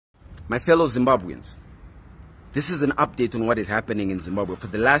My fellow Zimbabweans, this is an update on what is happening in Zimbabwe. For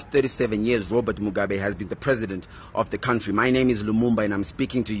the last 37 years, Robert Mugabe has been the president of the country. My name is Lumumba and I'm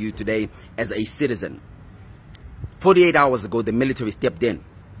speaking to you today as a citizen. 48 hours ago, the military stepped in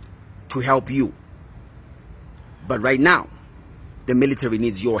to help you. But right now, the military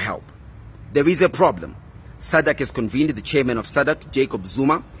needs your help. There is a problem. SADC has convened. The chairman of SADC, Jacob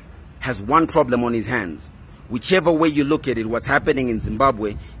Zuma, has one problem on his hands. Whichever way you look at it, what's happening in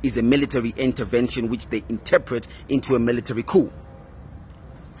Zimbabwe is a military intervention which they interpret into a military coup.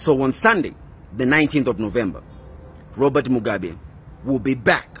 So on Sunday, the 19th of November, Robert Mugabe will be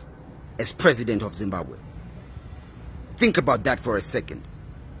back as president of Zimbabwe. Think about that for a second.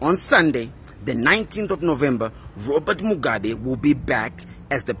 On Sunday, the 19th of November, Robert Mugabe will be back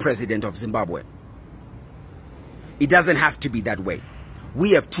as the president of Zimbabwe. It doesn't have to be that way.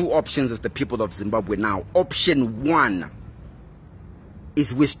 We have two options as the people of Zimbabwe now. Option one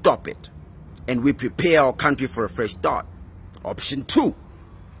is we stop it and we prepare our country for a fresh start. Option two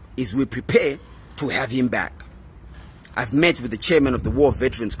is we prepare to have him back. I've met with the chairman of the War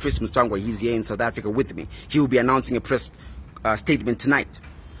Veterans, Chris Mutsangwa. He's here in South Africa with me. He will be announcing a press statement tonight.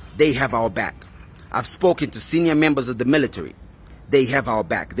 They have our back. I've spoken to senior members of the military. They have our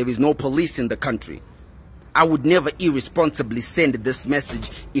back. There is no police in the country. I would never irresponsibly send this message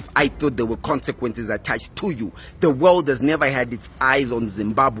if I thought there were consequences attached to you. The world has never had its eyes on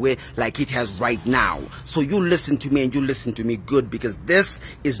Zimbabwe like it has right now. So you listen to me and you listen to me good, because this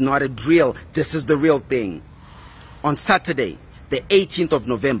is not a drill. This is the real thing. On Saturday, the 18th of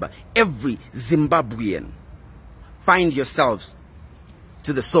November, every Zimbabwean, find yourselves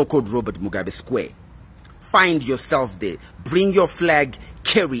to the so-called Robert Mugabe Square. Find yourself there. Bring your flag,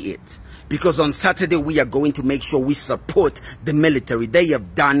 carry it. Because on Saturday, we are going to make sure we support the military. They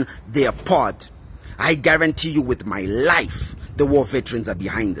have done their part. I guarantee you with my life, the war veterans are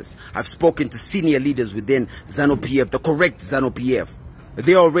behind us. I've spoken to senior leaders within ZANU-PF, the correct ZANU-PF.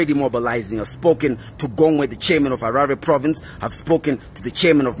 They're already mobilizing. I've spoken to Gongwe, the chairman of Harare province. I've spoken to the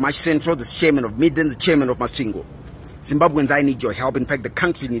chairman of Mash Central, the chairman of Midland, the chairman of Masvingo. Zimbabweans, I need your help. In fact, the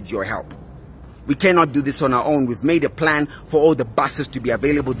country needs your help. We cannot do this on our own. We've made a plan for all the buses to be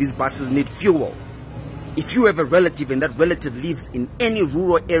available. These buses need fuel. If you have a relative and that relative lives in any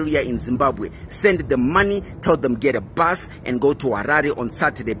rural area in Zimbabwe, send them money, tell them get a bus and go to Harare on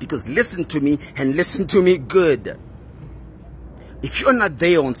Saturday. Because listen to me and listen to me good. If you're not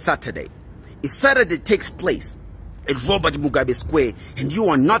there on Saturday, if Saturday takes place at Robert Mugabe Square and you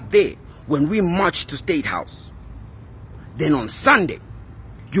are not there when we march to State House, then on Sunday,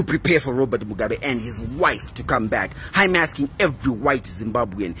 you prepare for Robert Mugabe and his wife to come back. I'm asking every white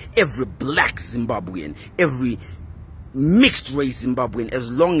Zimbabwean, every black Zimbabwean, every mixed race Zimbabwean, as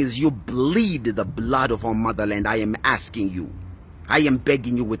long as you bleed the blood of our motherland, I am asking you, I am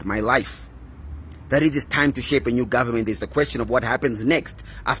begging you with my life, that it is time to shape a new government. There's the question of what happens next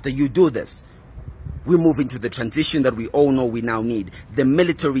after you do this. We move into the transition that we all know we now need. The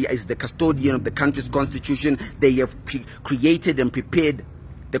military is the custodian of the country's constitution. They have created and prepared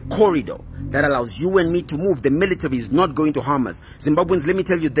the corridor that allows you and me to move. The military is not going to harm us. Zimbabweans, let me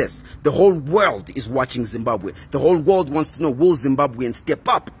tell you this. The whole world is watching Zimbabwe. The whole world wants to know, will Zimbabweans step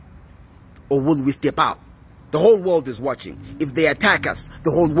up or will we step out? The whole world is watching. If they attack us,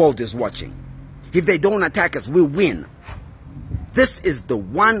 the whole world is watching. If they don't attack us, we win. This is the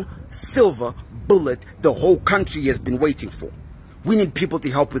one silver bullet the whole country has been waiting for. We need people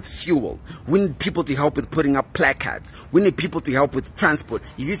to help with fuel. We need people to help with putting up placards. We need people to help with transport.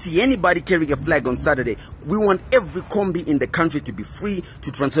 If you see anybody carrying a flag on Saturday, we want every combi in the country to be free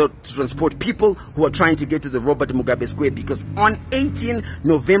to transport people who are trying to get to the Robert Mugabe Square. Because on 18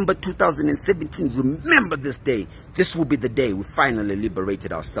 November 2017, remember this day. This will be the day we finally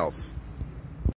liberated ourselves.